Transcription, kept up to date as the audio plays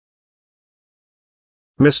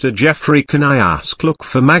Mr. Jeffrey, can I ask look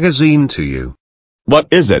for magazine to you? What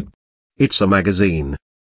is it? It's a magazine.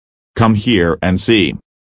 Come here and see.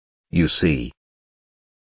 You see.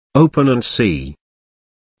 Open and see.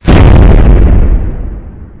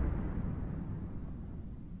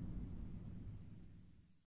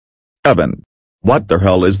 Evan. What the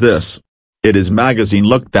hell is this? It is magazine.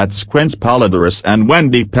 Look, that's Quince Paladaris and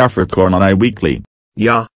Wendy Peppercorn on iWeekly.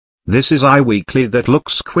 Yeah. This is iWeekly that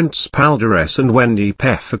looks Quince Paldares and Wendy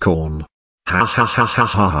Peppercorn. Ha ha ha ha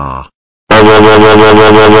ha ha.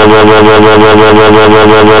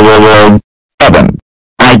 Evan.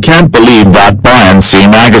 I can't believe that Brian C.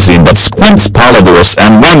 magazine that's Quince Paladaris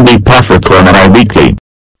and Wendy Peppercorn on iWeekly.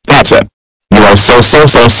 That's it. You are so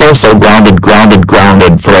grounded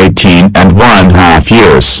for 18.5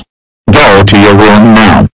 years. Go to your room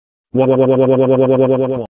now.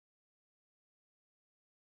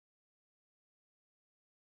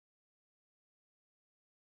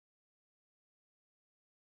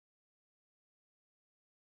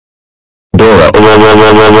 Dora.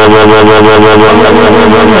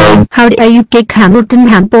 How dare you kick Hamilton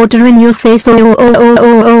Hamporter in your face?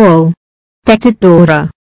 Oh. Text it, Dora.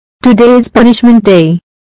 Today is punishment day.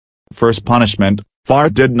 First punishment,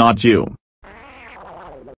 fart did not you.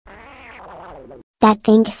 That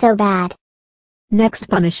thing so bad. Next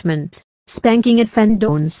punishment, spanking at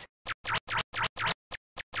Fendons.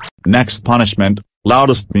 Next punishment,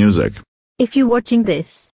 loudest music. If you're watching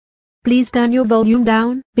this, please turn your volume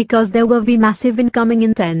down, because there will be massive incoming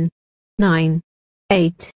in 10, 9,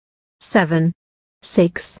 8, 7,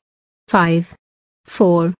 6, 5,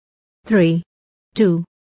 4, 3, 2.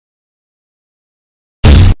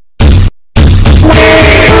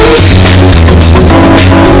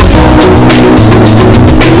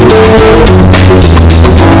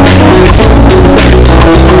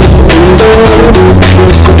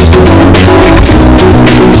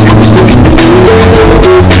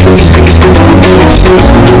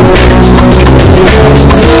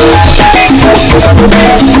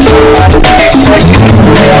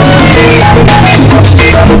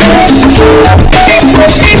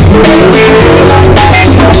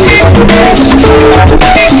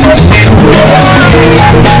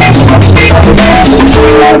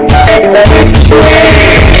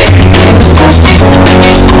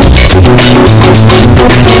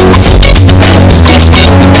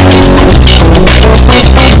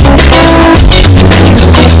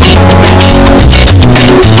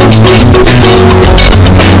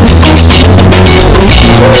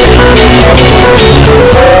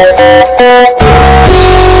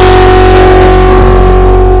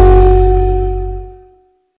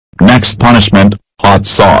 Next punishment, hot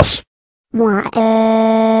sauce.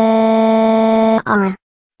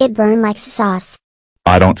 It burned like sauce.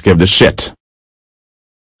 I don't give the shit.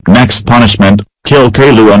 Next punishment, kill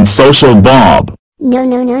Kalu and Social Bob.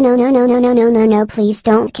 No, please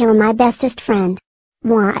don't kill my bestest friend.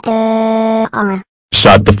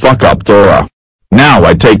 Shut the fuck up, Dora. Now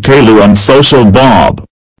I take Kalu and Social Bob.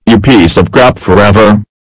 You piece of crap forever.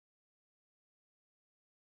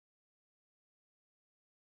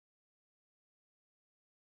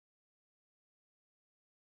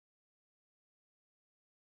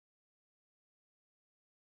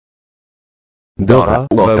 Dora,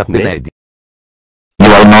 look up Ned. You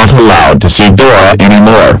are not allowed to see Dora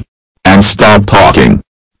anymore. And stop talking.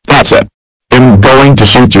 That's it. I'm going to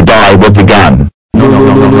shoot you die with the gun. No.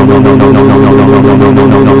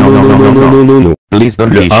 Please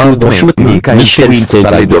don't shoot me. Michel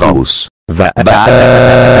Stradorus.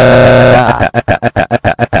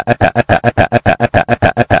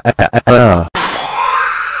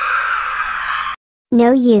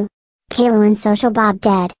 No you. Kalo and Social Bob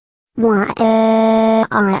dead.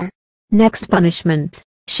 Next punishment,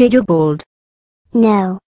 shave your bald.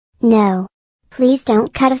 No. Please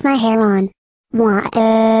don't cut off my hair on.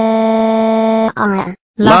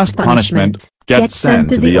 Last punishment, get sent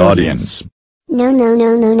to the audience. No.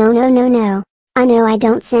 I know I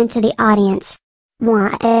don't send to the audience.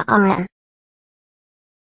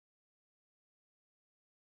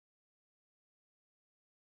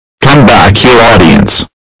 Come back here, audience.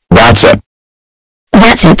 That's it.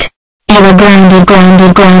 That's it. You are grounded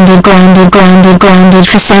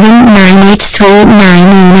for 7, 9, 8, 3,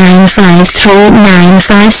 9, 5,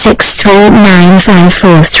 6, 3, 9, 5,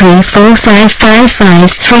 4, 3, 2,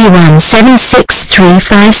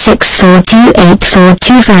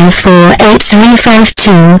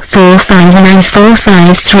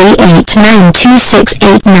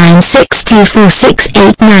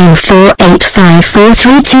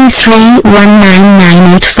 1, 9,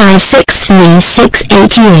 9, 8, 5, 6, 3, 6,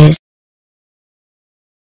 8 years.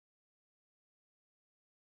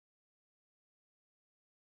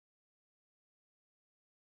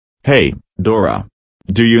 Hey, Dora.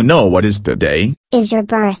 Do you know what is today? Is your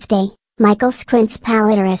birthday, Michael Squints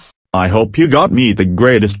Palitaris. I hope you got me the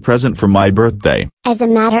greatest present for my birthday. As a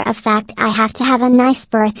matter of fact, I have to have a nice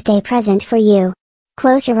birthday present for you.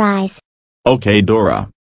 Close your eyes. Okay,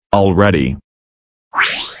 Dora. All ready.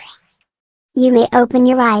 You may open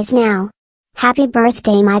your eyes now. Happy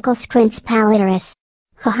birthday, Michael Squints Palitaris.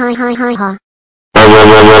 Ha ha ha ha ha.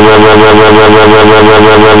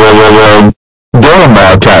 Dora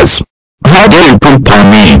Marquez. How dare you poop on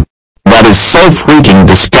me? That is so freaking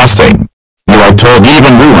disgusting. You are told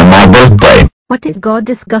even ruin my birthday. What is God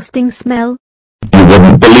disgusting smell? You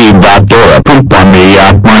wouldn't believe that Dora pooped on me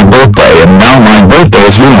at my birthday and now my birthday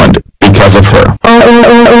is ruined because of her.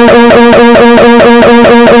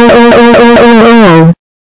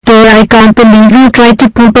 Dora, I can't believe you tried to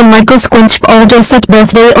poop on Michael Squinch Baldur's at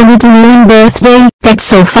birthday only to ruin birthday. That's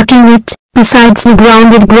so fucking it. Besides, you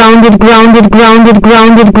grounded for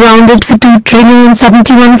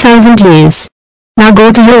 2,071,000 years. Now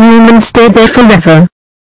go to your room and stay there forever.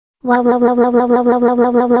 Wah wah wah wah wah wah wah wah wah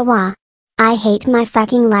wah wah wah. I hate my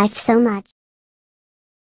fucking life so much.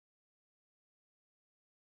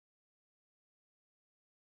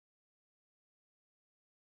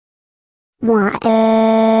 Wah.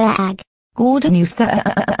 Gordon, you sir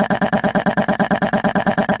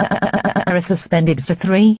are suspended for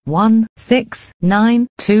 3, 1, 6, 9,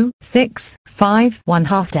 2, 6, 5,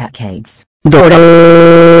 1/2 decades. Dora,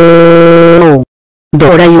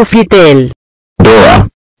 you fitel. Dora,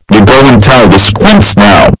 you go and tell the Squints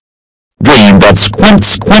now. Dream that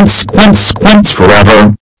squints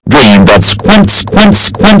forever. Dream that squints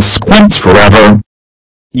forever.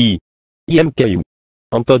 IMKU.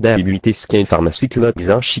 Antodabilité skin pharmacyclopes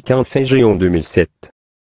chican fin géon 2007.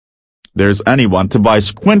 There's anyone to buy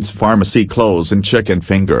Squints Pharmacy clothes and chicken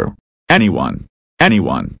finger. Anyone.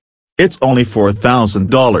 It's only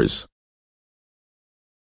 $4,000.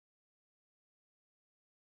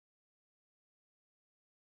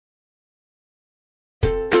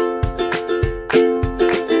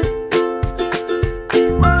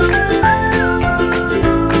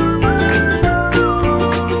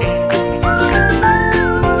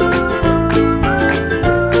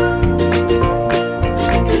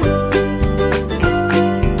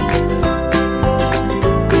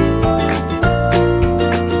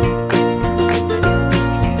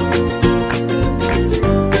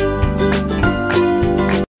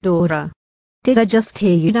 Dora. Did I just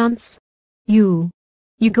hear you dance? You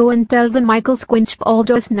go and tell the Michael Squinch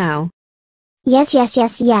Baldur's now. Yes.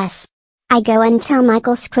 I go and tell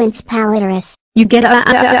Michael Squints Palitaris. You get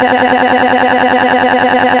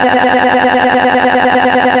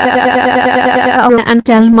and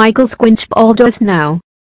tell Michael Squinch Baldur's now.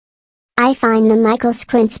 I find the Michael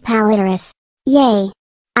Squints Palitaris. Yay!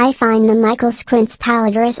 I find the Michael Squints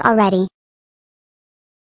Palitaris already.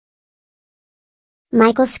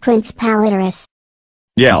 Michael Squints Palitaris.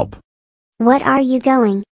 Yelp. What are you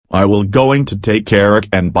going? I will going to take Eric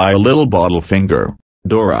and buy a little bottle finger.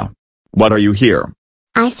 Dora. What are you here?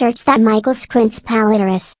 I searched that Michael Squints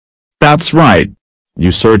Palitaris. That's right.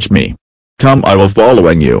 You search me. Come, I will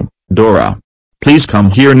following you. Dora. Please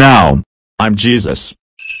come here now. I'm Jesus.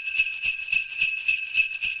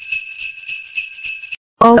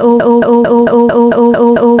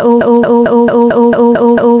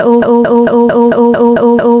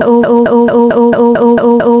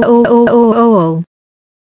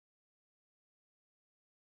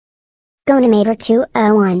 Gonamator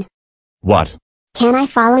 201. What? Can I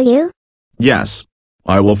follow you? Yes.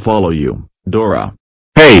 I will follow you, Dora.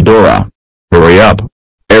 Hey Dora. Hurry up.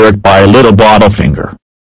 Eric buy a little bottle finger.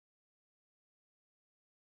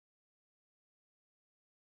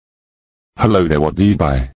 Hello there, what do you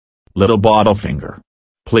buy? Little bottle finger.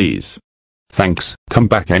 Please. Thanks, come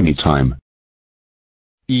back anytime.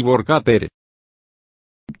 Ivor Kater.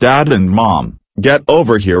 Dad and Mom, get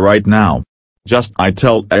over here right now. Just I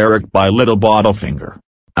tell Eric buy little bottle finger.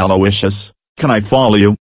 Aloysius, can I follow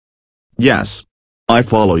you? Yes. I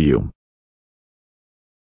follow you.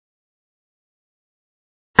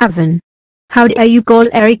 Avon. How dare you call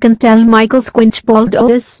Eric and tell Michael Squinch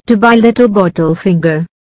Baldur's to buy little bottle finger?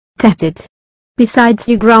 Tat it. Besides,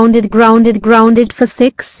 you grounded for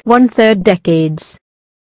 6 1/3 decades.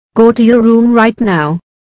 Go to your room right now.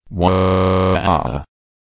 Wow.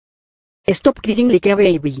 Stop clicking like a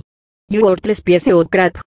baby. You worthless piece of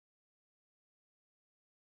crap.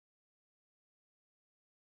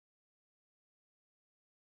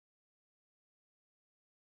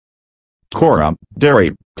 Cora,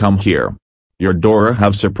 Derry, come here. Your Dora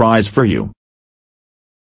have surprise for you.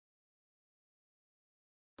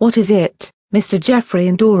 What is it, Mr. Jeffrey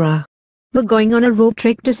and Dora? we're going on a road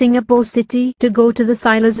trip to Singapore City to go to the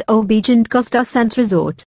Silas O Beach and Costa Sands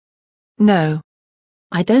Resort. No.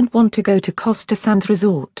 I don't want to go to Costa Sands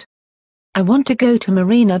Resort. I want to go to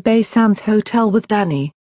Marina Bay Sands Hotel with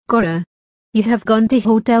Danny. Cora. You have gone to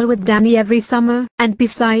hotel with Danny every summer, and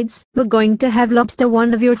besides, we're going to have lobster,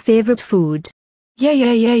 one of your favorite food. Yeah.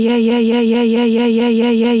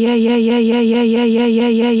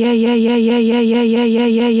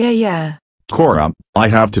 Cora, I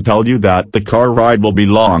have to tell you that the car ride will be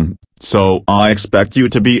long, so I expect you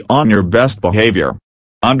to be on your best behavior.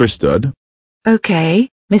 Understood? Okay,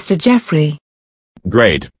 Mr. Jeffrey.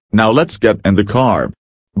 Great, now let's get in the car.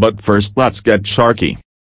 But first let's get Sharky.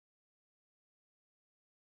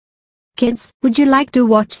 Kids, would you like to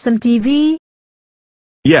watch some TV?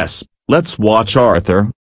 Yes, let's watch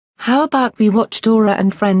Arthur. How about we watch Dora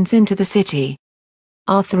and Friends Into the City?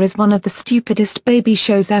 Arthur is one of the stupidest baby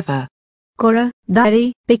shows ever. Cora,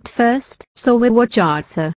 Daddy picked first, so we watch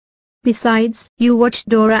Arthur. Besides, you watch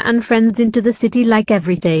Dora and Friends Into the City like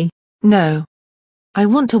every day. No. I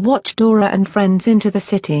want to watch Dora and Friends Into the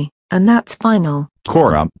City, and that's final.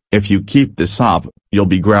 Cora, if you keep this up, you'll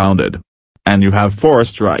be grounded. And you have 4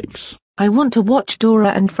 strikes. I want to watch Dora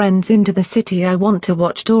and Friends Into the City. I want to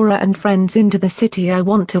watch Dora and Friends Into the City. I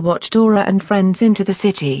want to watch Dora and Friends Into the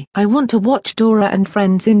City. I want to watch Dora and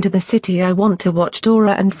Friends Into the City. I want to watch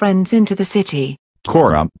Dora and Friends Into the City.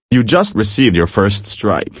 Cora, you just received your first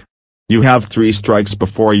strike. You have 3 strikes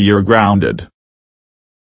before you're grounded.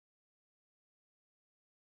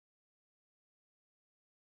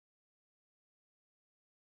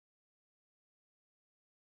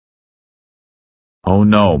 Oh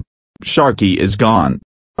no. Sharky is gone.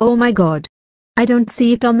 Oh my god. I don't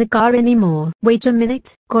see it on the car anymore. Wait a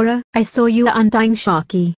minute, Cora, I saw you untying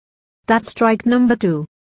Sharky. That's strike number 2.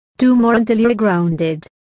 2 more until you're grounded.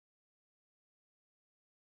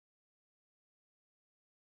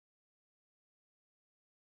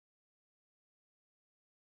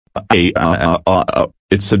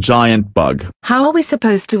 It's a giant bug. How are we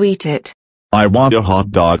supposed to eat it? I want a hot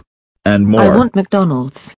dog. And more. I want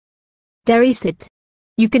McDonald's. Derry, sit.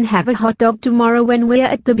 You can have a hot dog tomorrow when we're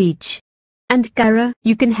at the beach. And Kara,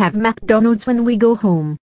 you can have McDonald's when we go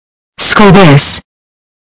home. Screw this.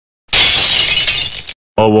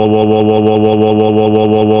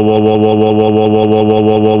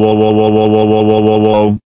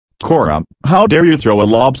 Cora, how dare you throw a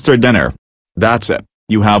lobster dinner? That's it.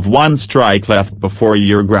 You have 1 strike left before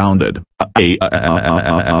you're grounded.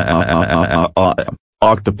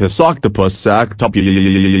 Octopus.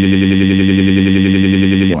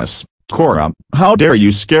 Cora, how dare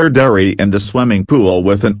you scare Derry in the swimming pool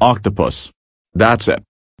with an octopus? That's it.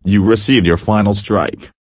 You received your final strike.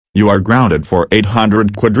 You are grounded for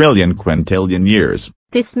 800 quadrillion quintillion years.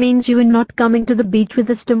 This means you are not coming to the beach with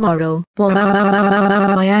us tomorrow.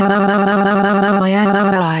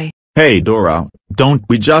 Hey Dora, don't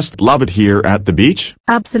we just love it here at the beach?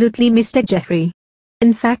 Absolutely, Mr. Jeffrey.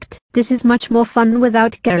 In fact, this is much more fun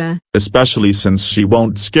without Kara. Especially since she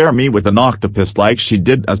won't scare me with an octopus like she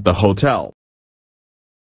did at the hotel.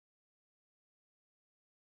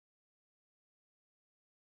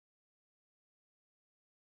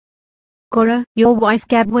 Cora, your wife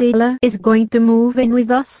Gabriella is going to move in with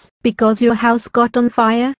us, because your house got on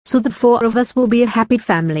fire, so the 4 of us will be a happy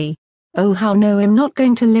family. Oh how no, I'm not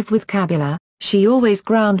going to live with Cabula. She always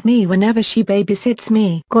ground me whenever she babysits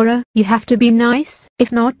me. Cora, you have to be nice,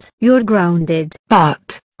 if not, you're grounded.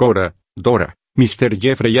 But... Cora, Dora, Mr.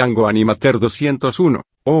 Jeffrey Yango Animateur 201,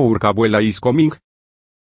 our abuela is coming.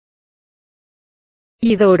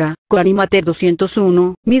 Y Dora, Coanimateur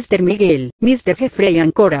 201, Mr. Miguel, Mr. Jeffrey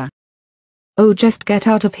and Cora. Oh just get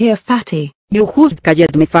out of here, fatty. You just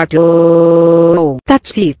called me fat. Oh,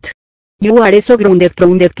 that's it. You are so grounded for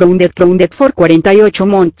 48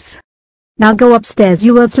 months. Now go upstairs,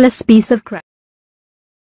 you worthless piece of crap.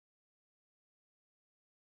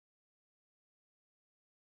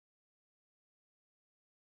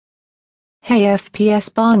 Hey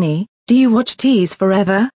FPS Barney, do you watch Tease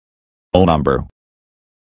Forever? Oh number.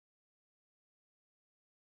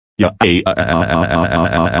 Yeah. Cora.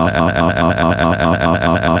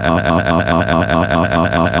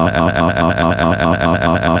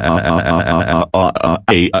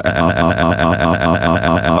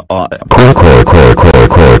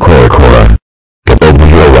 Get over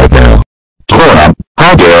here right now. Cora,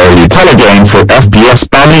 how dare you tell again for FPS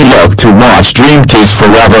Bunny Look to watch Dream Tease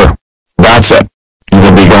Forever? That's it. You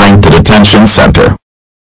will be going to detention center.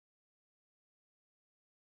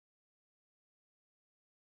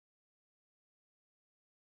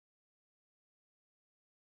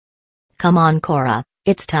 Come on Cora,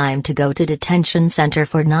 It's time to go to detention center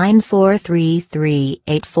for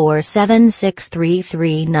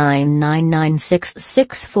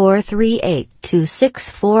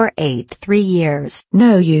 9433847639996643826483 years.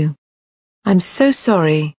 No, you. I'm so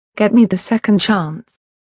sorry. Get me the second chance.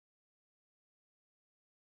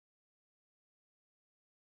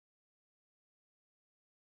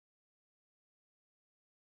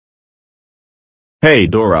 Hey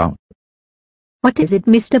Dora. What is it,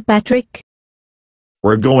 Mr. Patrick?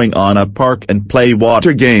 We're going on a park and play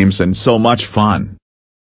water games and so much fun.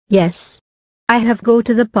 Yes. I have go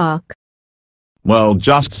to the park. Well,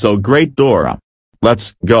 just so great, Dora.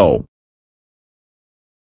 Let's go.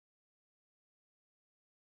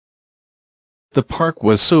 The park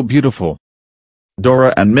was so beautiful.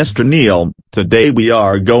 Dora and Mr. Neil, today we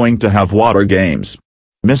are going to have water games.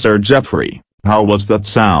 Mr. Jeffrey, how was that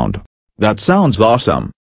sound? That sounds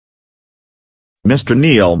awesome. Mr.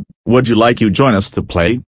 Neil, would you like to join us to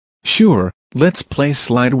play? Sure, let's play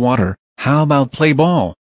slide water. How about play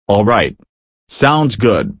ball? All right. Sounds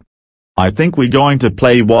good. I think we're going to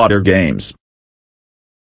play water games.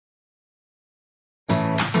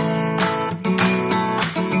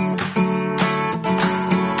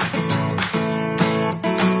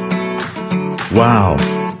 Wow.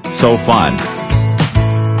 So fun.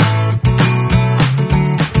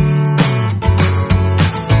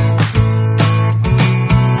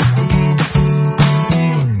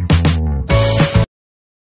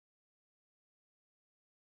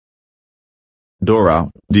 Dora,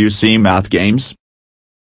 do you see math games?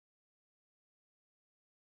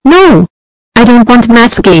 No. I don't want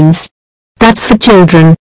math games. That's for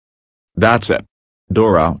children. That's it.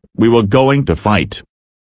 Dora, we were going to fight.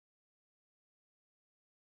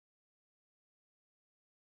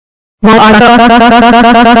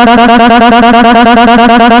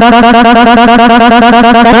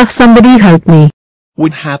 Somebody help me.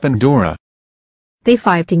 What happened, Dora? They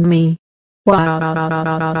fighting me.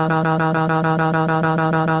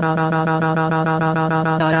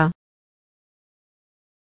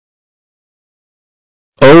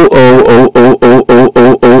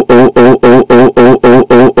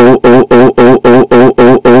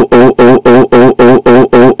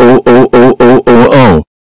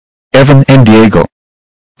 Evan and Diego.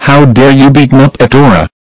 How dare you beaten up at Dora?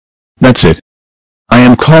 That's it. I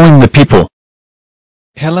am calling the people.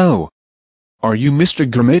 Hello. Are you Mr.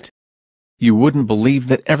 Grimmett? You wouldn't believe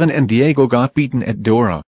that Evan and Diego got beaten at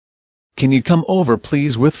Dora. Can you come over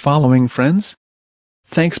please with following friends?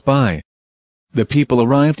 Thanks, bye. The people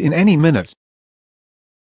arrived in any minute.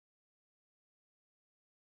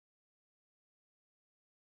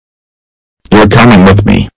 You're coming with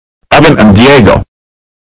me. Evan and Diego.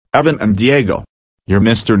 Evan and Diego. You're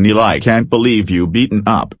Mr. Neil. I can't believe you beaten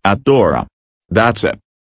up at Dora. That's it.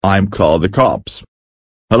 I'm call the cops.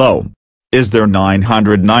 Hello. Is there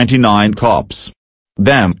 999 cops?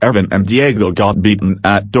 Them Evan and Diego got beaten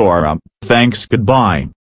at Dora, thanks goodbye.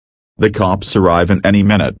 The cops arrive in any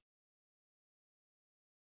minute.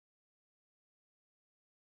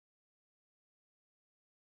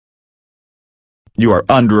 You are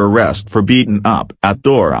under arrest for beating up at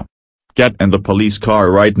Dora. Get in the police car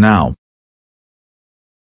right now.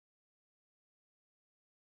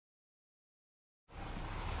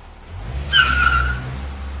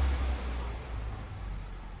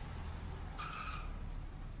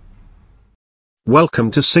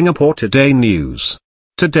 Welcome to Singapore Today News.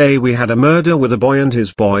 Today we had a murder with a boy and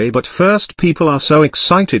his boy, but first, people are so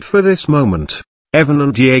excited for this moment. Evan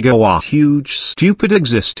and Diego are huge stupid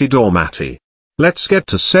existed or Matty. Let's get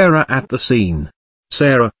to Sarah at the scene.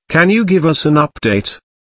 Sarah, can you give us an update?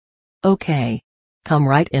 Okay. Come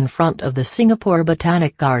right in front of the Singapore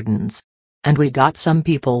Botanic Gardens. And we got some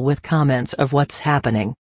people with comments of what's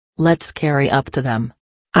happening. Let's carry up to them.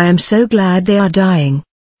 I am so glad they are dying.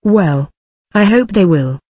 Well, I hope they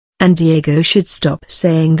will. And Diego should stop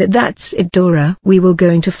saying that. That's it, Dora. We will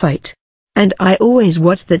going to fight. And I always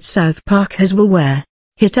watch that South Park has will wear.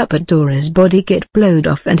 Hit up at Dora's body get blowed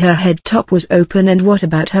off and her head top was open. And what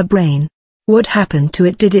about her brain? What happened to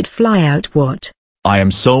it? Did it fly out? What? I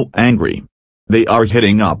am so angry. They are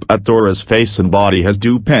hitting up at Dora's face and body has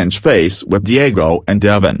do pinch face with Diego and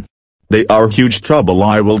Evan. They are huge trouble.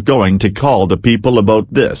 I will going to call the people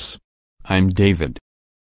about this. I'm David.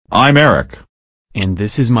 I'm Eric. And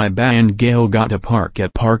this is my band. Gail got a park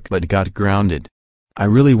at park but got grounded. I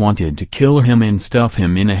really wanted to kill him and stuff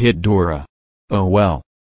him in a hit Dora. Oh well.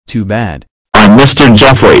 Too bad. I'm Mr.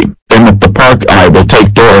 Jeffrey, and at the park I will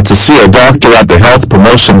take Dora to see a doctor at the Health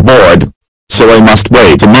Promotion Board. So I must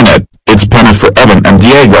wait a minute. It's penny for Evan and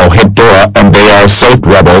Diego hit Dora and they are so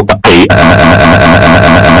rebel.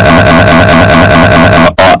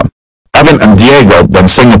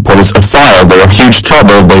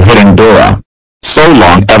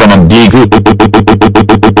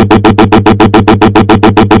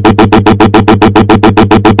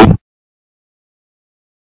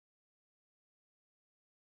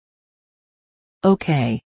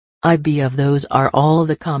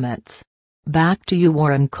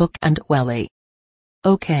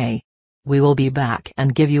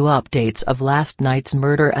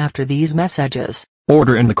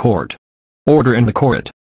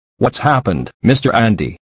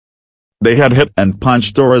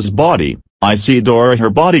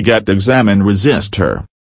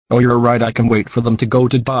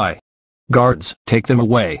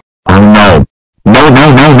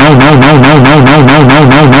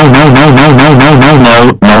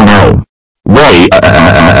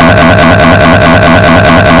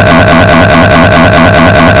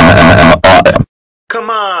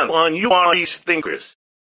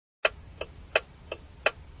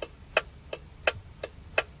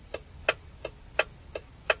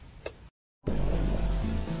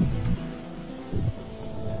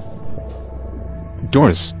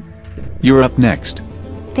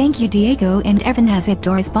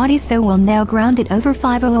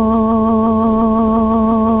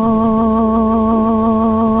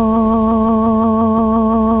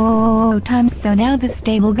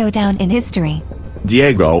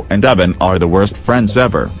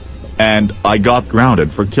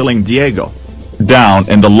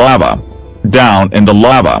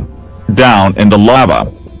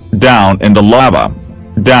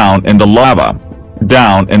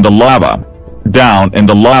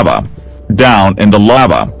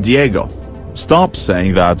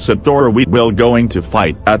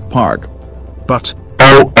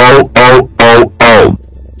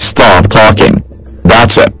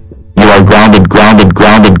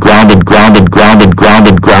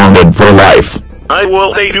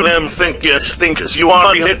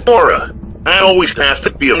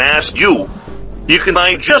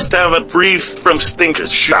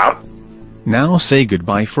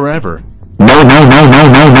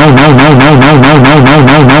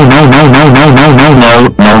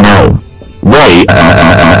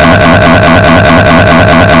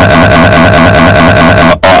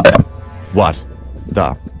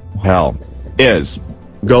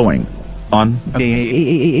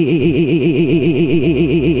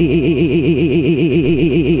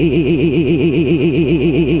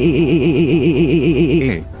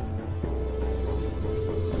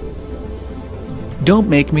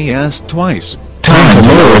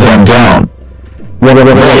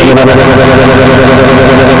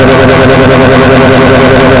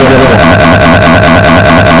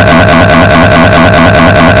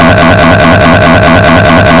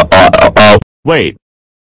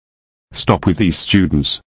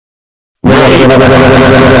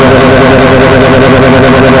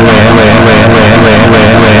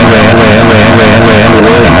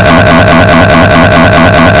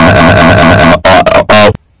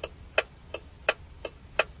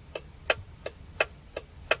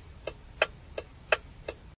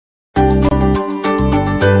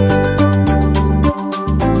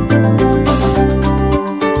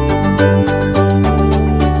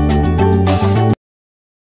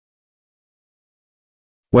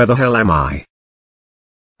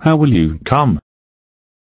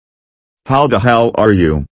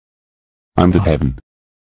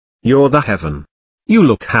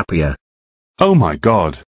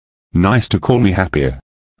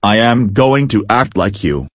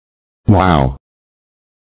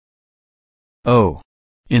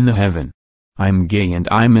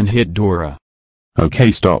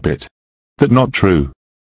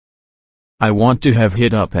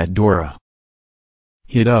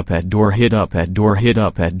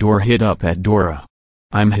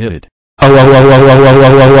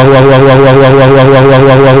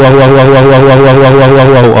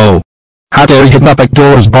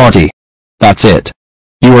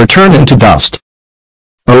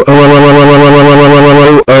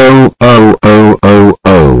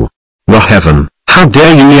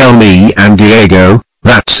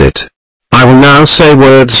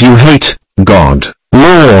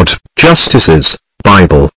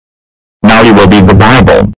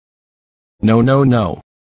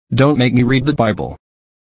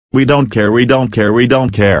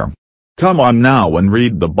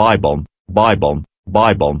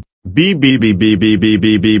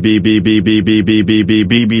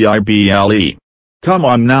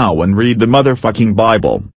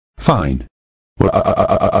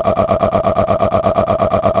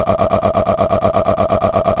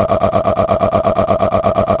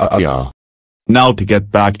 Now to get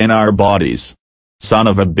back in our bodies.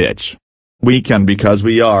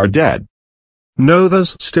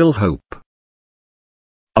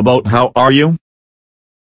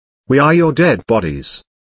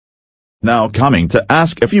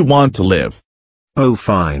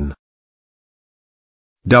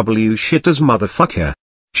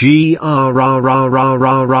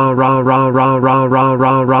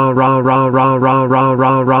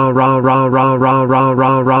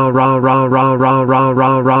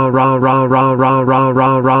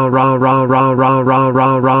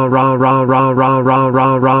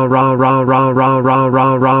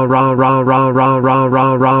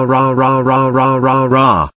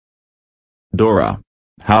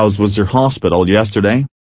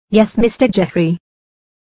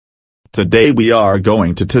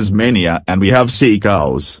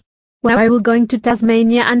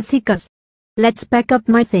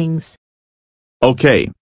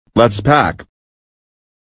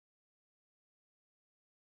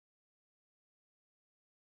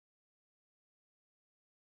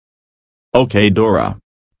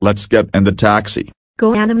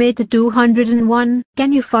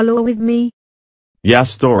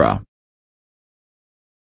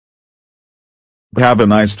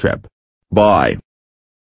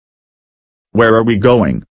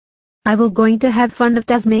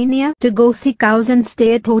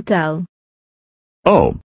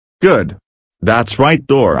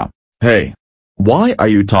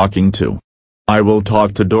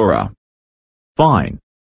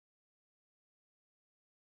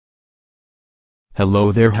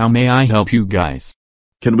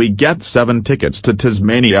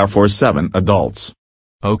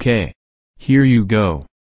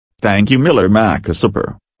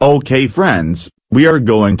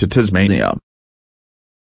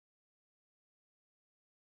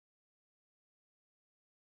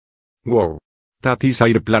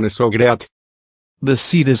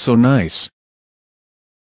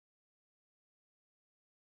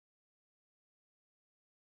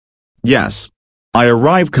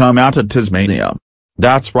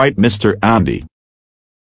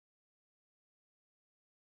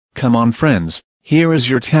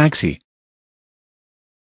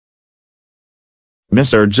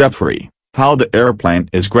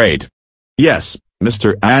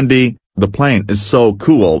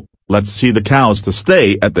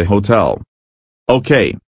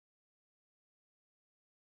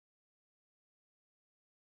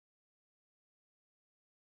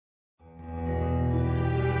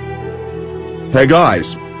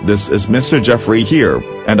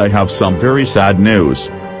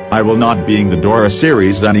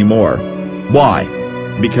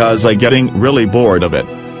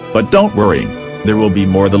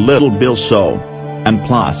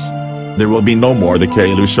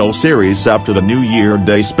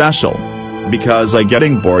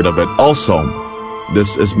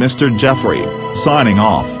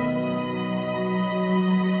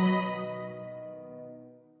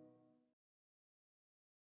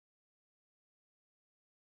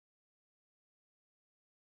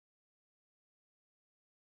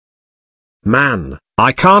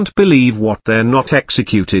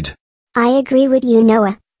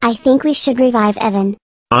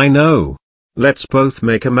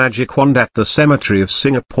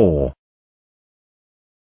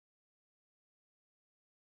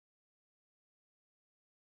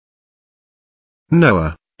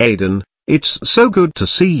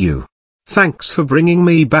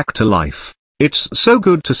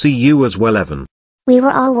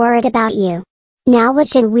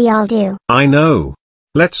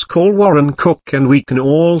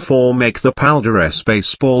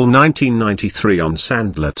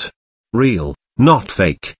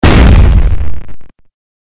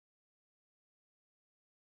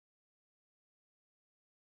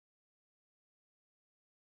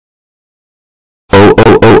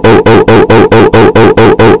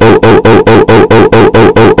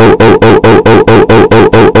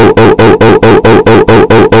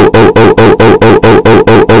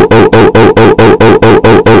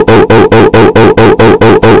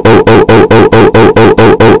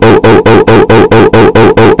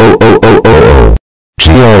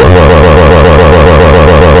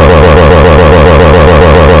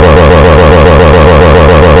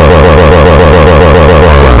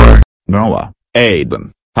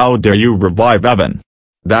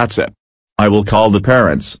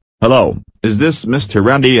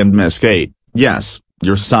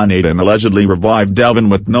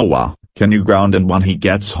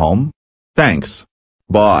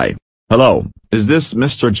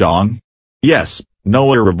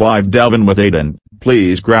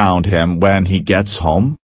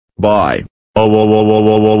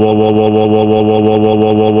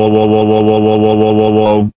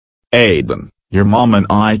 Aiden, your mom and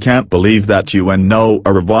I can't believe that you and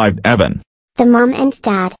Noah revived Evan. The mom and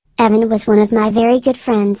dad, Evan was one of my very good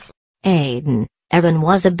friends. Aiden, Evan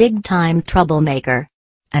was a big-time troublemaker.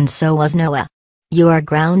 And so was Noah. You are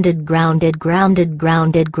grounded for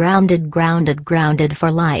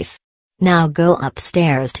life. Now go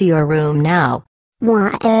upstairs to your room now.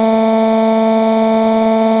 Why?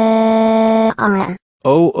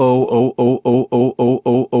 Oh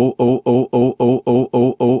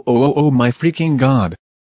my freaking god.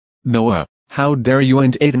 Noah, how dare you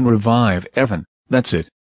and Aiden revive Evan, that's it.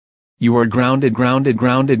 You are grounded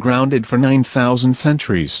for 9,000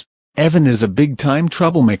 centuries. Evan is a big-time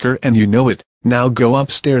troublemaker and you know it. Now go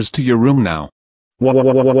upstairs to your room now.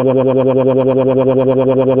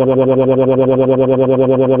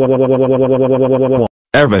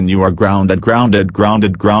 Evan, you are grounded.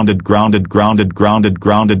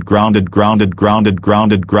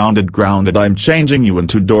 I'm changing you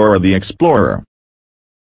into Dora the Explorer.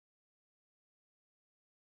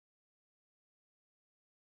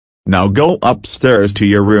 Now go upstairs to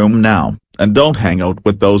your room now, and don't hang out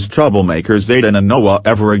with those troublemakers Aiden and Noah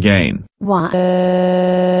ever again.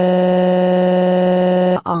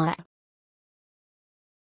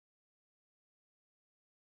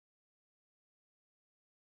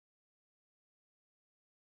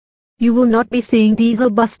 You will not be seeing Diesel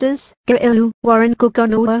Busters, Kailu, Warren Cook or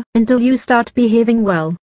Noah, until you start behaving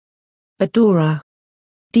well. But Dora,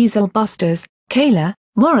 Diesel Busters, Kayla,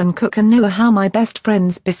 Warren Cook and Noah are my best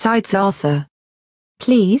friends besides Arthur.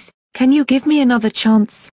 Please, can you give me another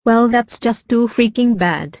chance? Well, that's just too freaking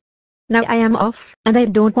bad. Now I am off, and I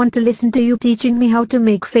don't want to listen to you teaching me how to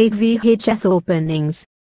make fake VHS openings.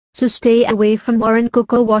 So stay away from Warren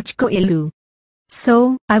Cook or watch Kailu.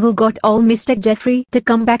 So, I will got all Mr. Jeffrey to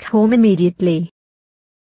come back home immediately.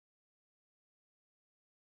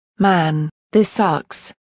 Man, this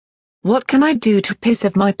sucks. What can I do to piss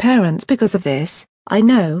off my parents because of this? I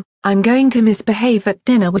know, I'm going to misbehave at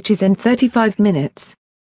dinner which is in 35 minutes.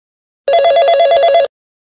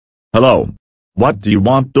 Hello. What do you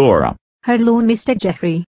want, Dora? Hello, Mr.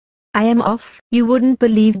 Jeffrey. I am off. You wouldn't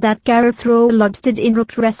believe that Kara throw lobstered in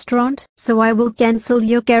Rook's restaurant, so I will cancel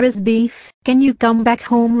your Kara's beef. Can you come back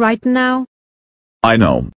home right now? I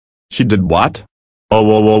know. She did what? Cora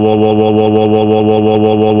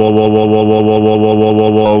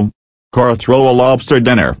throw a lobster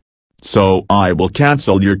dinner. So I will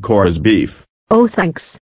cancel your Cora's beef. Oh,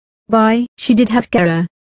 thanks. Bye. She did have Kara.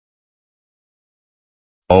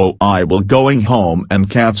 Oh, I will going home and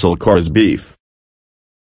cancel Cora's beef.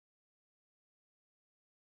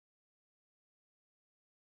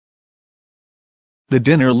 The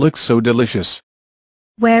dinner looks so delicious.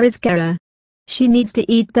 Where is Kara? She needs to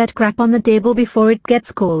eat that crap on the table before it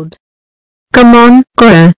gets cold. Come on,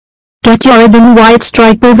 Cora. Get your red and white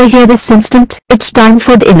stripe over here this instant. It's time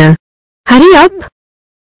for dinner. Hurry up!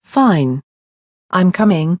 Fine. I'm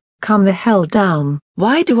coming. Calm the hell down.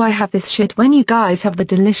 Why do I have this shit when you guys have the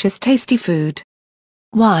delicious tasty food?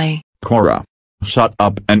 Why? Cora, shut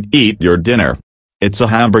up and eat your dinner. It's a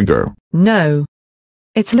hamburger. No.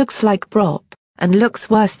 It looks like brop, and looks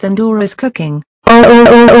worse than Dora's cooking.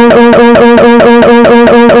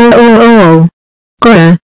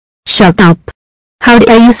 Cora, shut up. How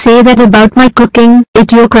dare you say that about my cooking?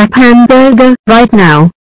 Eat your crap hamburger right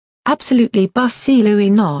now. Absolutely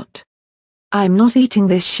Louie not. I'm not eating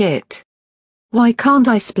this shit. Why can't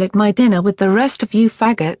I split my dinner with the rest of you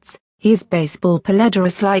faggots? He's baseball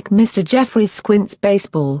pallidorous like Mr. Jeffrey Squints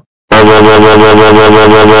baseball. Cora,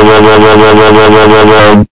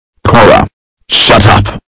 shut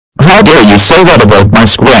up. How dare you say that about my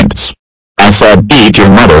squints? I said eat your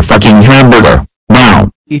motherfucking hamburger,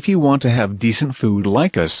 now. If you want to have decent food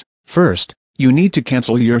like us, first, you need to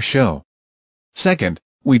cancel your show. Second,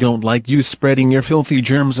 we don't like you spreading your filthy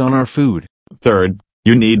germs on our food. Third,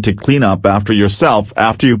 you need to clean up after yourself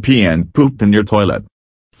after you pee and poop in your toilet.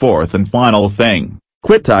 Fourth and final thing,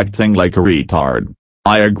 quit acting like a retard.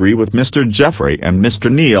 I agree with Mr. Jeffrey and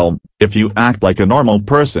Mr. Neil, if you act like a normal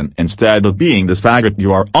person instead of being this faggot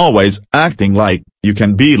you are always acting like, you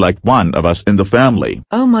can be like one of us in the family.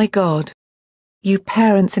 Oh my god. You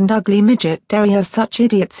parents and ugly midget Derry are such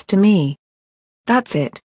idiots to me. That's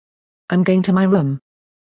it. I'm going to my room.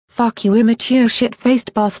 Fuck you immature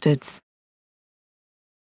shit-faced bastards.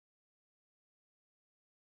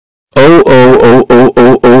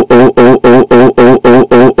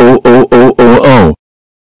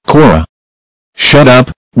 Cora. Shut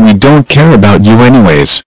up, we don't care about you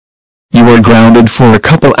anyways. You are grounded for a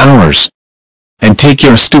couple hours. And take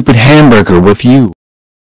your stupid hamburger with you.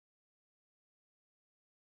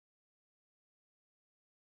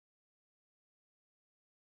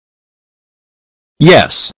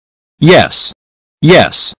 Yes. Yes.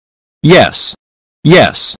 Yes. Yes.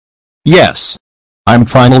 Yes. Yes. I'm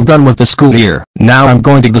final done with the school year. Now I'm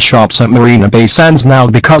going to the shops at Marina Bay Sands now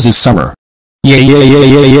because it's summer. Yay yay yay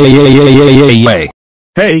yay yay yay yay yay yay yay.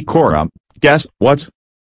 Hey Cora, guess what?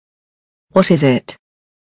 What is it?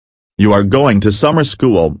 You are going to summer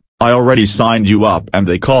school. I already signed you up and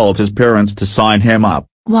they called his parents to sign him up.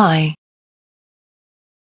 Why?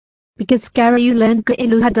 Because Kara, learned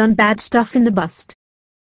Kailu had done bad stuff in the bust.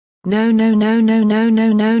 No no no no no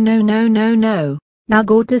no no no no no no. Now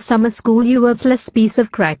go to summer school, you worthless piece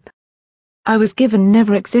of crap. I was given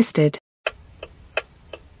never existed.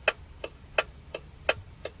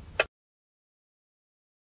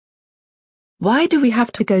 Why do we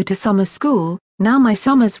have to go to summer school? Now my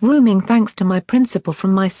summer's rooming thanks to my principal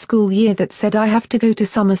from my school year that said I have to go to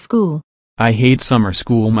summer school. I hate summer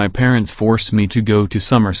school. My parents forced me to go to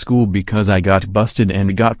summer school because I got busted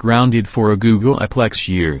and got grounded for a Google Aplex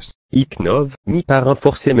years. Iknov, mes parents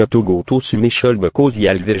forçaient me to go to l'école me cause y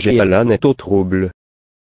alverger à l'âne et au trouble.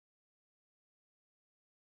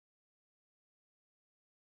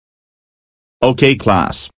 Okay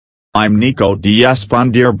class. I'm Nico DS Fun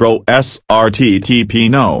Dear Bro SRTTP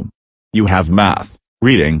No. You have math,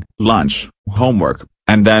 reading, lunch, homework,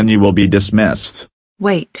 and then you will be dismissed.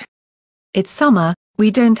 Wait. It's summer, we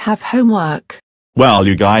don't have homework. Well,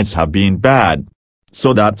 you guys have been bad.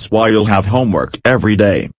 So that's why you'll have homework every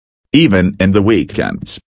day. Even in the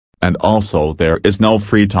weekends. And also there is no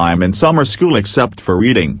free time in summer school except for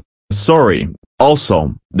reading. Sorry,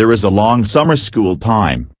 also, there is a long summer school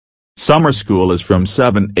time. Summer school is from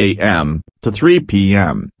 7 a.m. to 3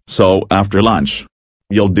 p.m., so after lunch.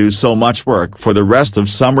 You'll do so much work for the rest of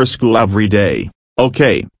summer school every day.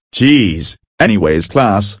 Okay, geez, anyways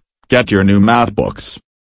class, get your new math books.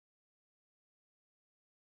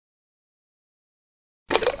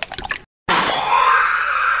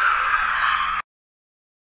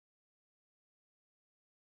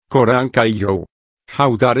 Koranka yo.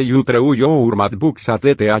 How dare you throw your math books at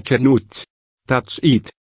the teacher nuts? That's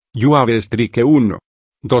it. You have a strike 1.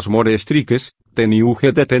 2 more strikes, then you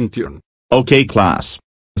get detention. Okay class.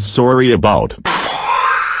 Sorry about.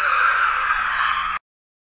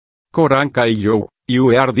 Koranka yo,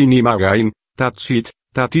 you are the name again, that's it,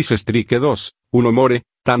 that is strike 2, 1 more,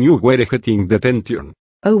 then you were getting detention.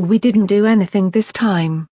 Oh, we didn't do anything this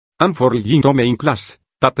time. I'm forgetting to main class,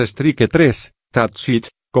 that strike 3, that's it,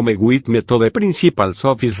 come with me to the principal's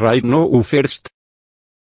office right now first.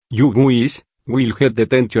 You guys will get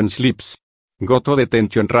detention slips. Go to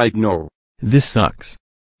detention right now. This sucks.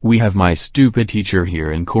 We have my stupid teacher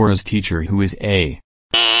here and Cora's teacher who is a.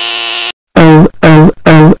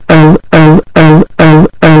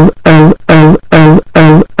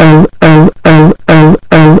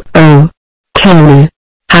 Kaylee,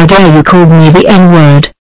 how dare you call me the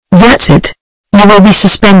N-word? That's it. You will be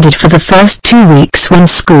suspended for the first 2 weeks when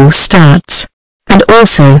school starts. And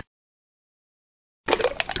also,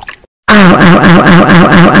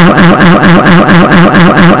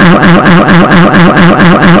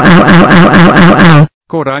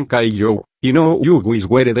 Koranka yo, you know you guys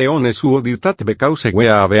were the honest who did that because we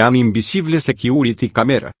have an invisible security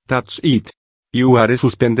camera, that's it. You are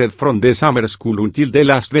suspended from the summer school until the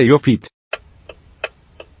last day of it.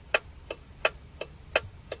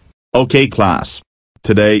 Okay class.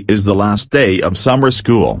 Today is the last day of summer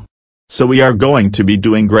school. So we are going to be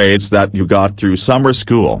doing grades that you got through summer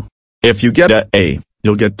school. If you get A,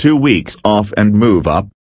 you'll get 2 weeks off and move up.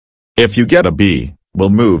 If you get a B, we'll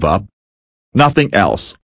move up. Nothing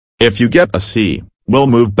else. If you get a C, we'll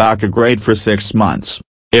move back a grade for 6 months.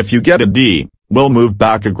 If you get a D, we'll move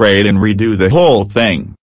back a grade and redo the whole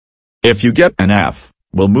thing. If you get an F,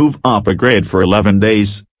 we'll move up a grade for 11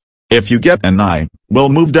 days. If you get an I, we'll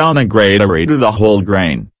move down a grade and redo the whole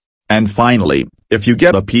grain. And finally, if you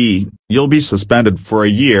get a P, you'll be suspended for a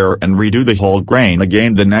year and redo the whole grain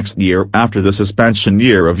again the next year after the suspension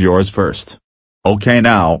year of yours first. Okay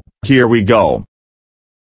now, here we go.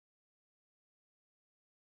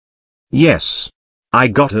 Yes. I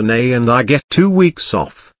got an A and I get 2 weeks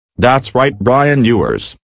off. That's right Brian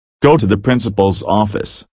Ewers. Go to the principal's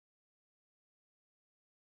office.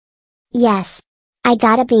 Yes. I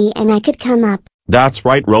got a B and I could come up. That's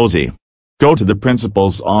right Rosie. Go to the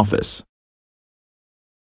principal's office.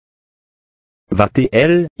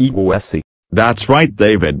 Va-t-elle, I-go-assez. That's right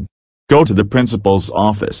David. Go to the principal's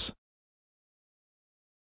office.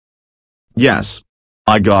 Yes.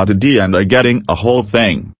 I got a D and I getting a whole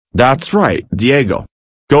thing. That's right Diego.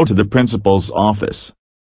 Go to the principal's office.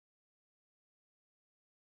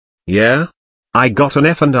 Yeah? I got an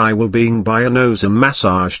F and I will being by a nose a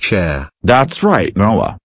massage chair. That's right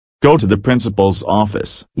Noah.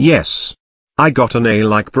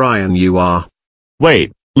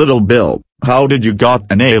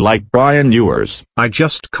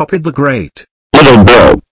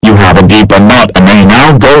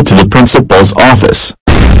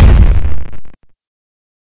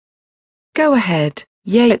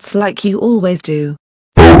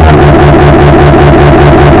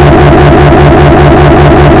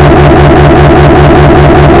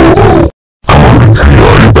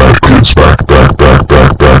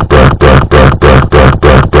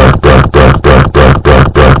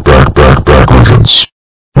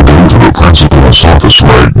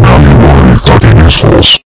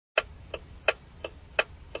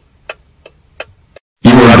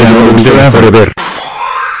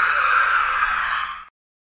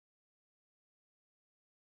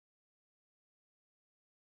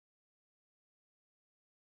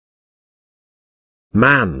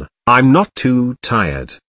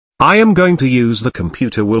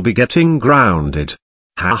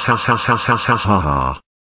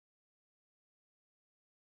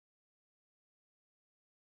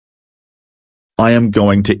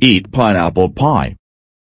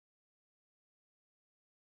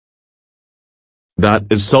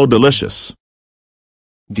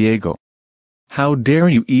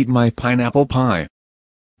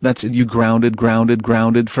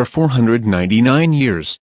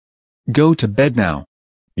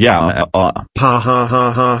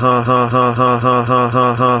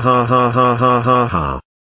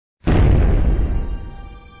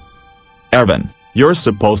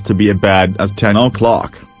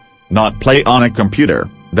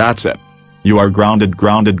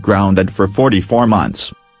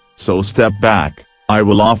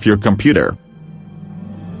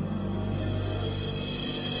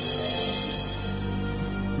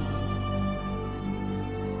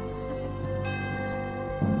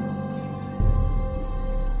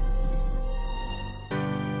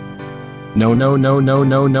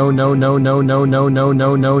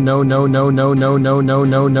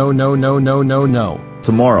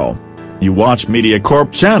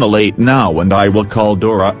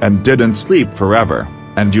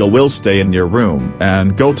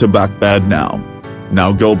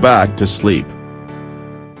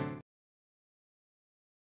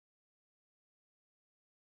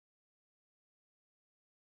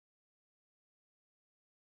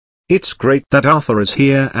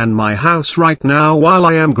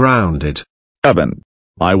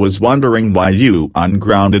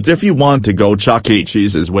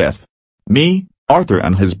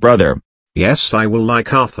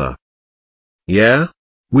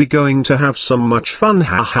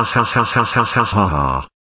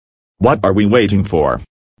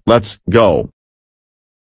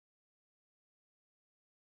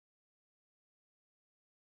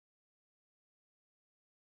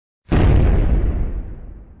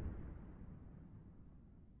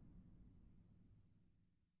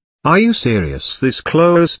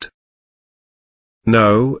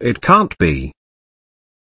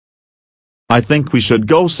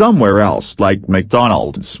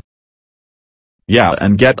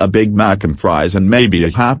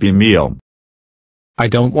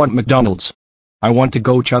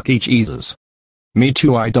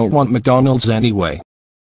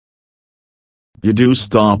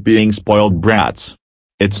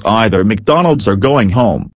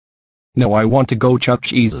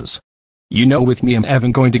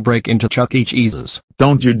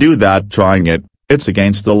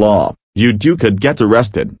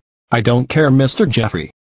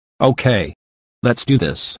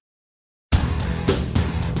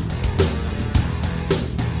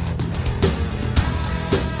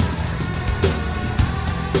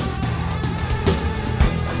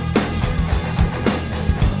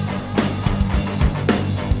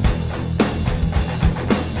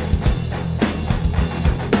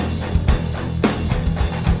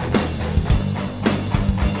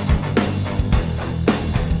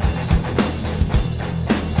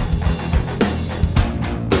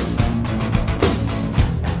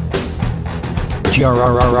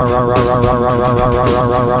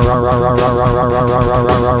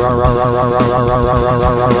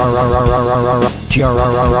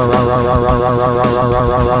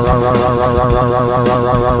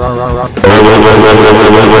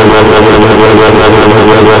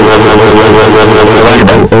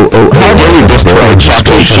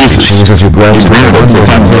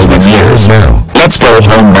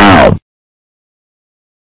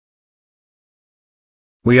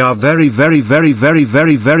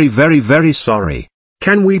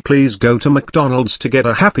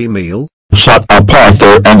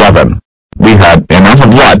 We had enough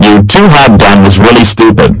of what you two had done was really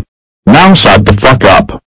stupid. Now shut the fuck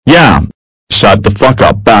up. Yeah. Shut the fuck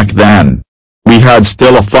up back then. We had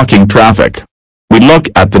still a fucking traffic. We look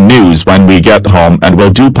at the news when we get home and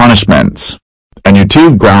we'll do punishments. And you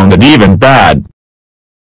two grounded even bad.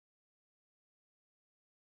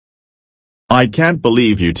 I can't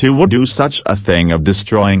believe you two would do such a thing of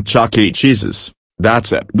destroying Chuck E. Cheese's.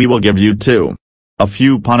 That's it. We will give you two. A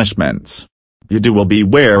few punishments. You two will be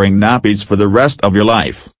wearing nappies for the rest of your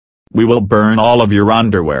life. We will burn all of your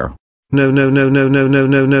underwear. No,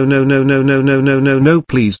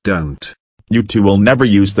 please don't. You two will never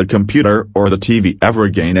use the computer or the TV ever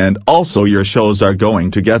again, and also your shows are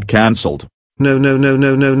going to get cancelled. No,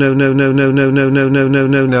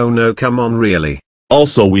 come on, really.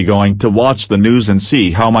 Also, we going to watch the news and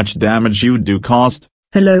see how much damage you do caused.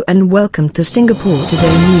 Hello and welcome to Singapore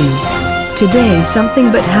Today News. Today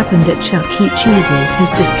something bad happened at Chuck E. Cheese's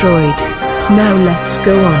has destroyed. Now let's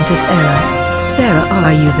go on to Sarah. Sarah,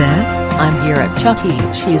 are you there? I'm here at Chuck E.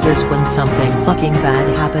 Cheese's when something fucking bad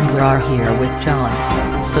happened. We are here with John.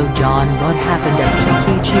 So John, what happened at Chuck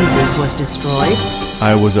E. Cheese's was destroyed?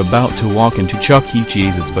 I was about to walk into Chuck E.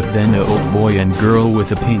 Cheese's, but then a old boy and girl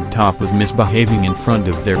with a pink top was misbehaving in front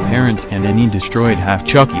of their parents and he destroyed half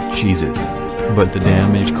Chuck E. Cheese's. But the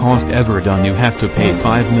damage cost ever done, you have to pay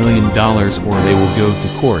 $5 million or they will go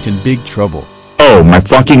to court in big trouble. Oh my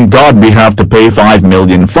fucking god, we have to pay $5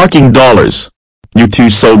 million fucking dollars. You two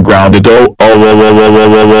so grounded.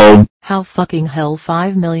 Oh. How fucking hell,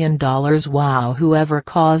 $5 million? Wow, whoever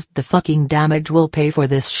caused the fucking damage will pay for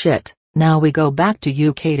this shit. Now we go back to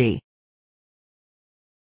you, Katie.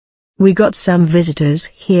 We got some visitors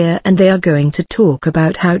here and they are going to talk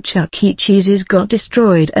about how Chuck E. Cheese's got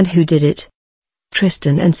destroyed and who did it.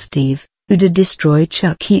 Tristan and Steve, who did destroy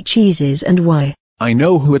Chuck E. Cheese's and why? I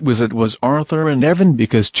know who it was. It was Arthur and Evan,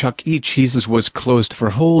 because Chuck E. Cheese's was closed for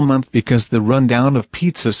a whole month because the rundown of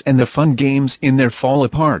pizzas and the fun games in there fall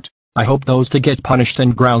apart. I hope those to get punished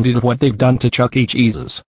and grounded of what they've done to Chuck E.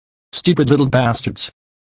 Cheese's. Stupid little bastards.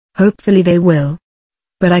 Hopefully they will.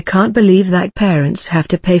 But I can't believe that parents have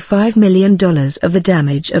to pay $5 million of the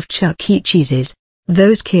damage of Chuck E. Cheese's.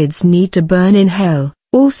 Those kids need to burn in hell.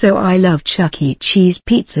 Also, I love Chuck E. Cheese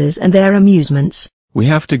pizzas and their amusements. We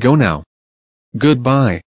have to go now.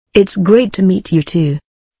 Goodbye. It's great to meet you too.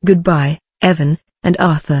 Goodbye, Evan and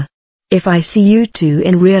Arthur. If I see you two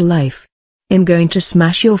in real life, I'm going to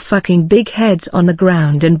smash your fucking big heads on the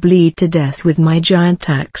ground and bleed to death with my giant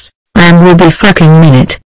axe. And will be fucking mean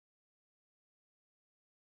it.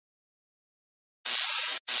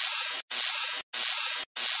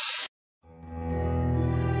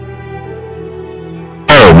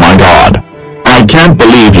 Oh my god. I can't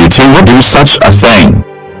believe you two would do such a thing.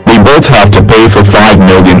 We both have to pay for $5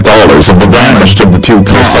 million of the damage to the two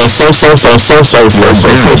cars.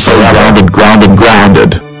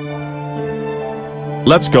 Grounded.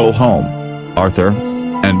 Let's go home, Arthur.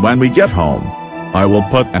 And when we get home, I will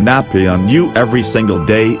put a nappy on you every single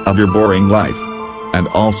day of your boring life. And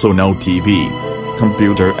also no TV,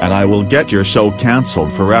 computer, and I will get your show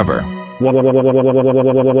cancelled forever.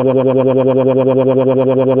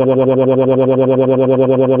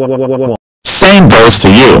 Same goes to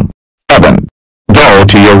you, Evan. Go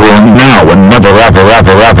to your room now and never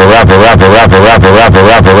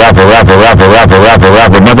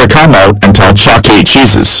never come out until Chuck E.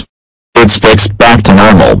 Cheese's. It's fixed back to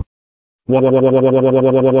normal.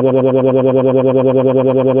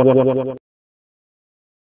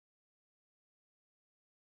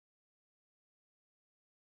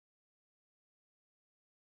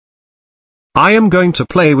 I am going to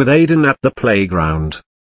play with Aiden at the playground.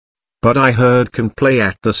 But I heard can play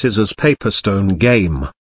at the scissors paper stone game.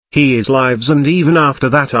 He is lives and even after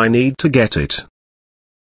that I need to get it.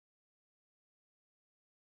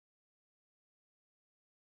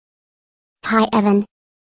 Hi Evan.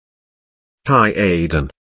 Hi Aiden.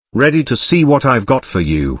 Ready to see what I've got for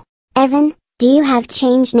you? Evan, do you have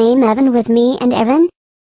change name Evan with me and Evan?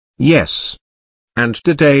 Yes. And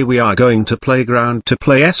today we are going to playground to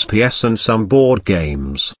play SPS and some board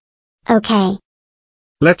games. Okay.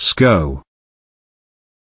 Let's go.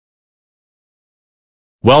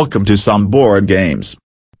 Welcome to some board games.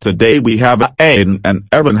 Today we have Aiden and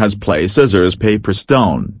Evan has play scissors paper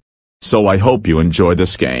stone. So I hope you enjoy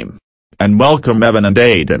this game. And welcome Evan and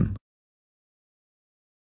Aiden.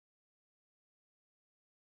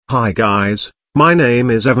 Hi guys, my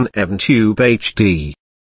name is Evan Tube HD.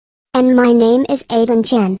 And my name is Aiden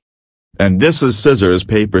Chen. And this is scissors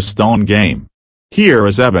paper stone game. Here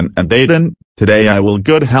is Evan and Aiden. Today I will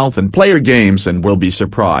good health and player games and will be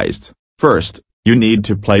surprised. First, you need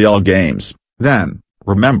to play all games. Then,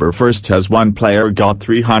 Remember, first has one player got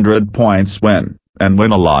 300 points win, and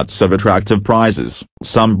win a lots of attractive prizes.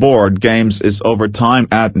 Some board games is overtime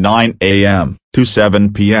at 9 a.m. to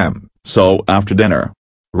 7 p.m., so after dinner.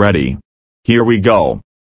 Ready? Here we go.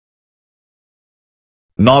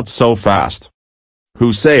 Not so fast.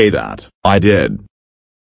 Who say that? I did.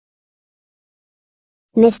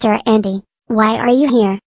 Mr. Andy, why are you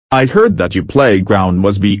here? I heard that your playground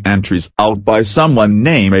was be entries out by someone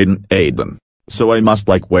named Aiden, so I must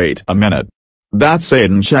wait a minute. That's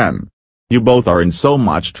Aiden Chen. You both are in so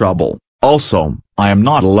much trouble. Also, I am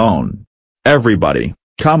not alone. Everybody,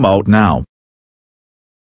 come out now.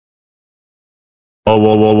 Oh,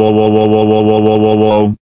 whoa, whoa, whoa, whoa, whoa, whoa, whoa, whoa, whoa,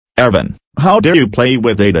 whoa. Evan, how dare you play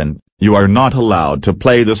with Aiden? You are not allowed to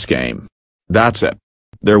play this game. That's it.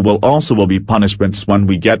 There will also be punishments when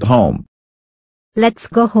we get home. Let's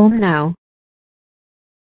go home now.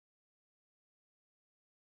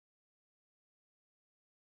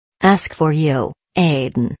 Ask for you,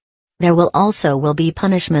 Aiden. There will be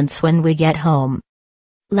punishments when we get home.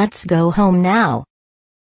 Let's go home now.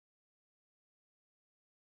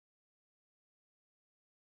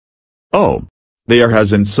 Oh. They are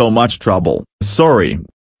in so much trouble. Sorry.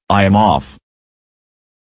 I am off.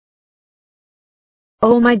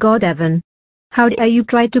 Oh my god, Evan. How dare you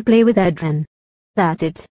try to play with Adrian? That's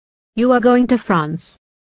it. You are going to France.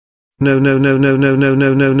 No, no, no, no, no, no,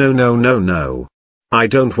 no, no, no, no, no, no. I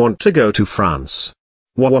don't want to go to France.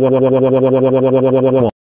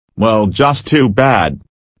 Well, just too bad.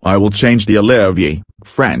 I will change the Olivier,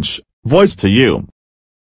 French, voice to you.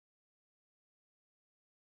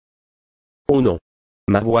 Oh non.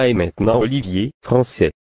 Ma voix est maintenant Olivier,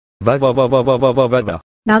 français. Va va va va va va va va va.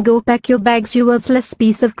 Now go pack your bags, you worthless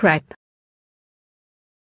piece of crap.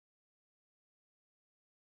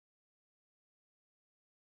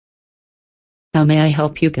 How may I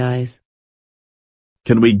help you guys?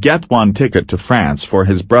 Can we get one ticket to France for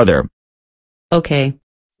his brother? Okay.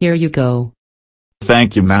 Here you go.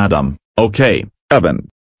 Thank you, madam. Okay, Evan.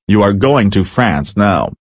 You are going to France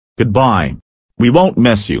now. Goodbye. We won't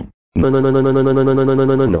miss you. No no no no no no no no no no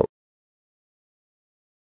no no no.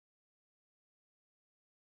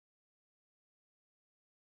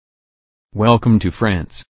 Welcome to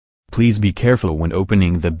France. Please be careful when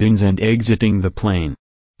opening the bins and exiting the plane.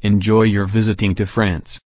 Enjoy your visiting to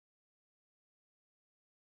France.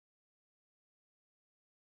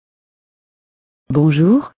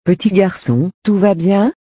 Bonjour, petit garçon, tout va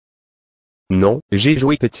bien? Non, j'ai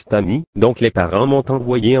joué petit ami, donc les parents m'ont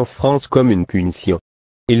envoyé en France comme une punition.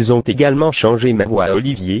 Ils ont également changé ma voix à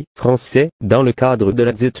Olivier, français, dans le cadre de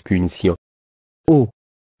la dite punition. Oh.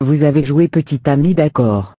 Vous avez joué petit ami,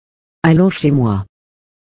 d'accord. Allons chez moi.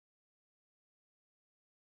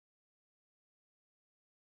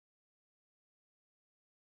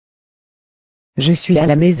 Je suis à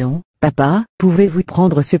la maison, papa, pouvez-vous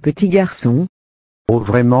prendre ce petit garçon? Oh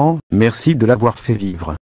vraiment, merci de l'avoir fait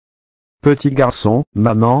vivre. Petit garçon,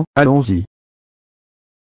 maman, allons-y.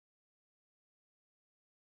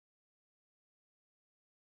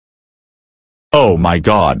 Oh my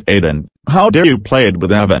god, Aiden, how dare you play it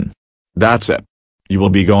with Evan? That's it. You will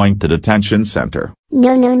be going to detention center.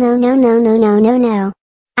 No no no no no no no no no.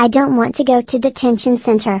 I don't want to go to detention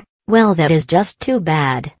center. Well, that is just too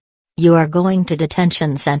bad. You are going to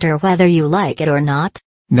detention center whether you like it or not.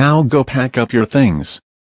 Now go pack up your things.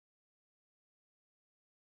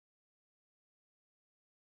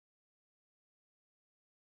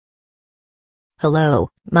 Hello,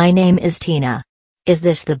 my name is Tina. Is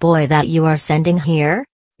this the boy that you are sending here?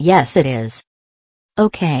 Yes, it is.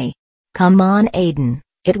 Okay. Come on, Aiden,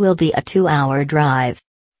 it will be a 2-hour drive.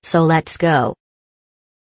 So let's go.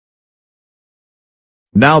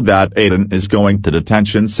 Now that Aiden is going to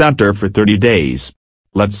detention center for 30 days.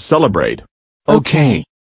 Let's celebrate. Okay.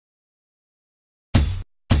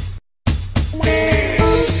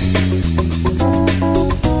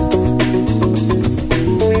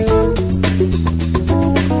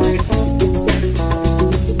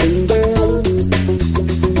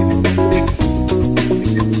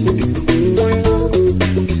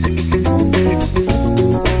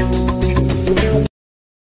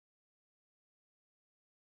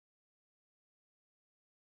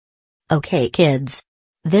 Okay kids.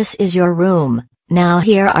 This is your room, now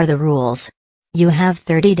here are the rules. You have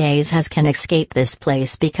 30 days as can escape this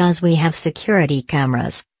place because we have security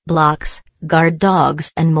cameras, blocks, guard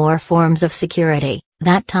dogs and more forms of security.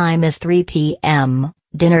 That time is 3 p.m.,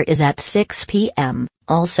 dinner is at 6 p.m.,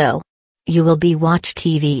 also. You will be watch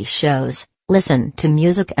TV shows, listen to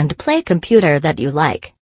music and play computer that you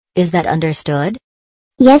like. Is that understood?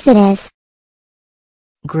 Yes it is.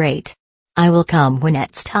 Great. I will come when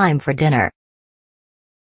it's time for dinner.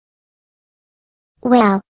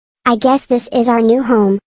 Well, I guess this is our new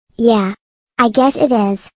home. Yeah. I guess it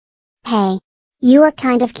is. Hey. You are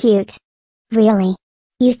kind of cute. Really?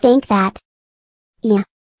 You think that? Yeah.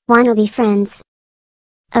 Wanna be friends?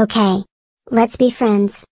 Okay. Let's be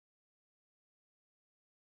friends.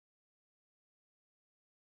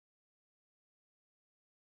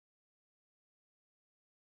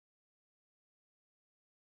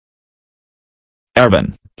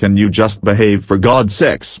 Evan, can you just behave for God's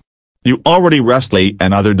sakes? You already risked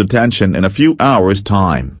another detention in a few hours'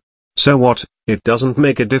 time. So what? It doesn't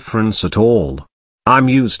make a difference at all. I'm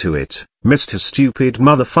used to it, Mr. Stupid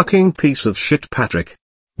motherfucking piece of shit Patrick.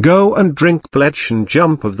 Go and drink pledge and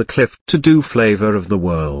jump off the cliff to do flavor of the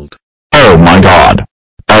world. Oh my god.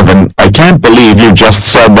 Evan, I can't believe you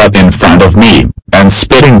just said that in front of me, and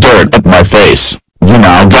spitting dirt at my face. You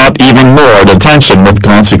now got even more detention with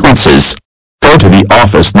consequences. Go to the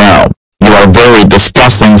office now. You are a very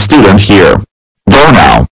disgusting student here. Go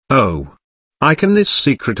now. Oh. I can this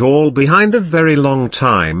secret all behind a very long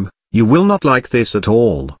time. You will not like this at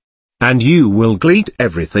all. And you will delete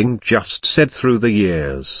everything just said through the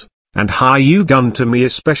years. And hi you gun to me,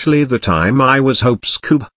 especially the time I was Hope's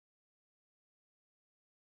Cube.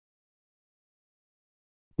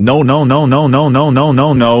 No,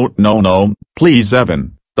 please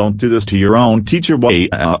Evan, don't do this to your own teacher.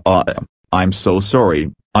 I'm so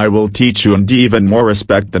sorry. I will teach you and even more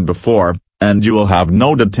respect than before, and you will have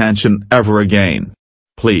no detention ever again.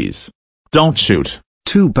 Please. Don't shoot.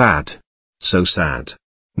 Too bad. So sad.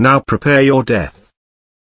 Now prepare your death.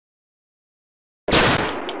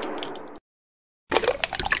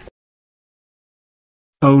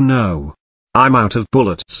 Oh no. I'm out of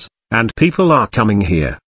bullets, and people are coming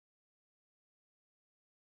here.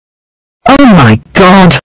 Oh my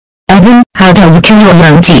god! Evan, how dare you kill your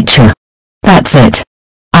young teacher? That's it.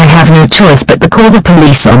 I have no choice but to call the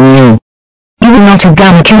police on you. You are not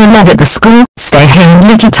gonna kill a lad at the school. Stay here and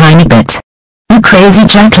lick a tiny bit. You crazy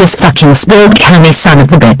jackless fucking spilled canny son of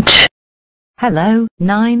the bitch. Hello,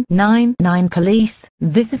 999 police.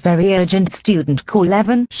 This is very urgent. Student call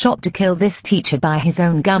Evan shot to kill this teacher by his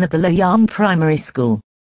own gun at the Loyang Primary School.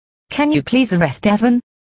 Can you please arrest Evan?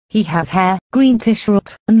 He has hair, green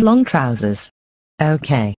t-shirt, and long trousers.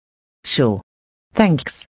 Okay. Sure.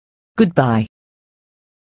 Thanks. Goodbye.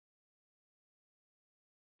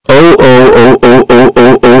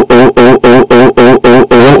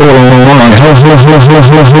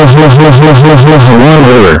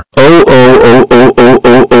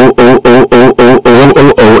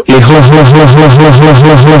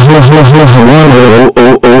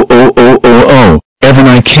 Evan,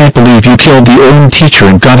 I can't believe you killed the own teacher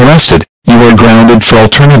and got arrested. You are grounded for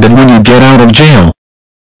alternative when you get out of jail.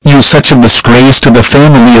 You such a disgrace to the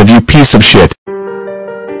family of you piece of shit.